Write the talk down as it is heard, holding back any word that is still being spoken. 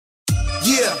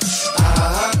Yeah,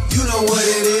 you know what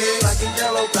it is. Black and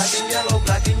yellow, black and yellow,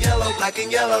 black and yellow, black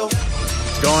and yellow.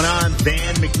 What's going on?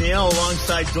 Van McNeil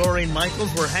alongside Doreen Michaels.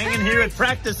 We're hanging here at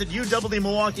practice at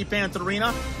UW-Milwaukee Panther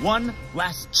Arena. One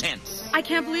last chance. I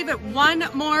can't believe it. One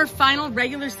more final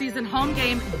regular season home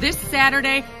game this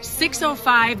Saturday,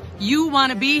 6:05. You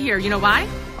want to be here. You know why?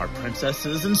 Our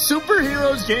Princesses and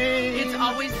Superheroes game. It's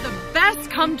always the best.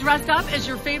 Come dressed up as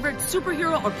your favorite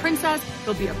superhero or princess.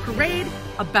 There'll be a parade,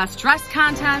 a best dressed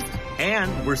contest.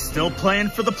 And we're still playing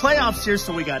for the playoffs here,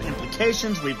 so we got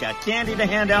implications, we've got candy to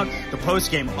hand out, the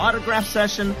post-game autograph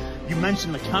session. You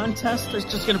mentioned the contest. There's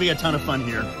just going to be a ton of fun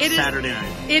here Saturday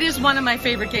night. It is one of my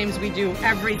favorite games we do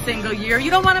every single year.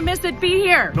 You don't want to miss it. Be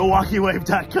here.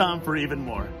 MilwaukeeWave.com for even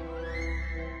more.